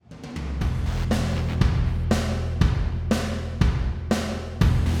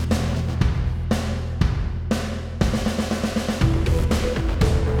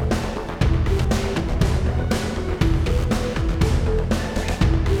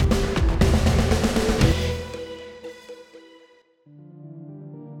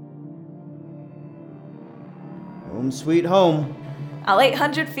Home sweet home. All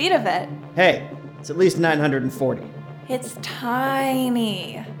 800 feet of it. Hey, it's at least 940. It's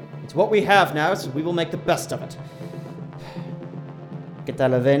tiny. It's what we have now, so we will make the best of it. ¿Qué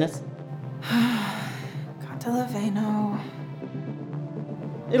tal, Venus? Cantalaveno.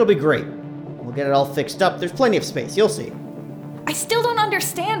 It'll be great. We'll get it all fixed up. There's plenty of space, you'll see. I still don't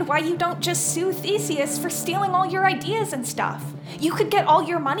understand why you don't just sue Theseus for stealing all your ideas and stuff. You could get all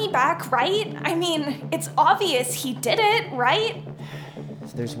your money back, right? I mean, it's obvious he did it, right?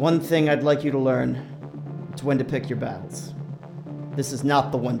 If there's one thing I'd like you to learn, it's when to pick your battles. This is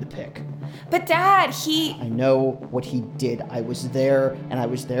not the one to pick. But Dad, I know what he did. I was there, and I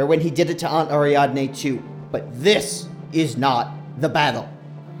was there when he did it to Aunt Ariadne too. But this is not the battle.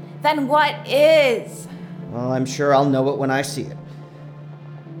 Then what is? Well, I'm sure I'll know it when I see it.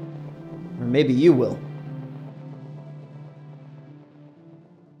 Or maybe you will.